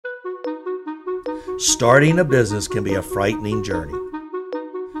Starting a business can be a frightening journey.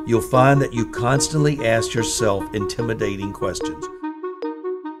 You'll find that you constantly ask yourself intimidating questions.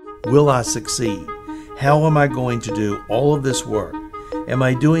 Will I succeed? How am I going to do all of this work? Am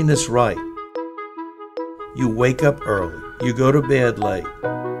I doing this right? You wake up early. You go to bed late.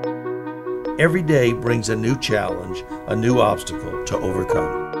 Every day brings a new challenge, a new obstacle to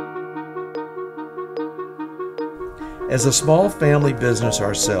overcome. As a small family business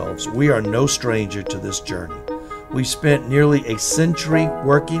ourselves, we are no stranger to this journey. We spent nearly a century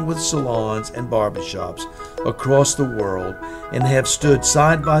working with salons and barbershops across the world and have stood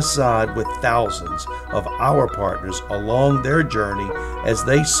side by side with thousands of our partners along their journey as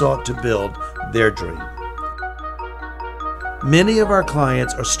they sought to build their dream. Many of our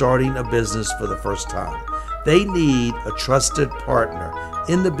clients are starting a business for the first time. They need a trusted partner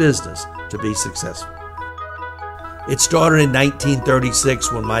in the business to be successful. It started in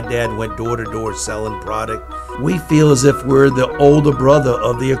 1936 when my dad went door to door selling product. We feel as if we're the older brother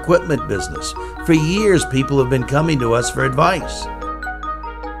of the equipment business. For years, people have been coming to us for advice.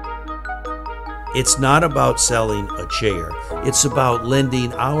 It's not about selling a chair. It's about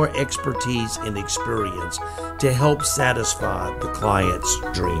lending our expertise and experience to help satisfy the client's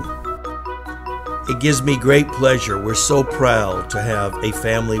dream. It gives me great pleasure. We're so proud to have a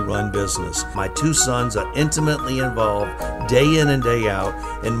family-run business. My two sons are intimately involved day in and day out,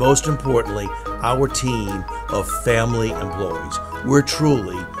 and most importantly, our team of family employees. We're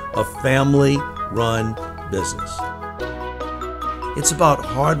truly a family-run business. It's about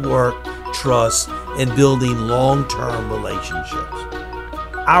hard work, trust, and building long-term relationships.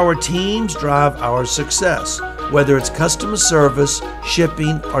 Our teams drive our success, whether it's customer service,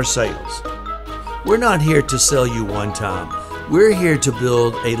 shipping, or sales. We're not here to sell you one time. We're here to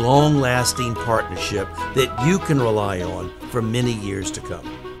build a long-lasting partnership that you can rely on for many years to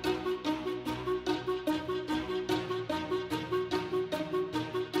come.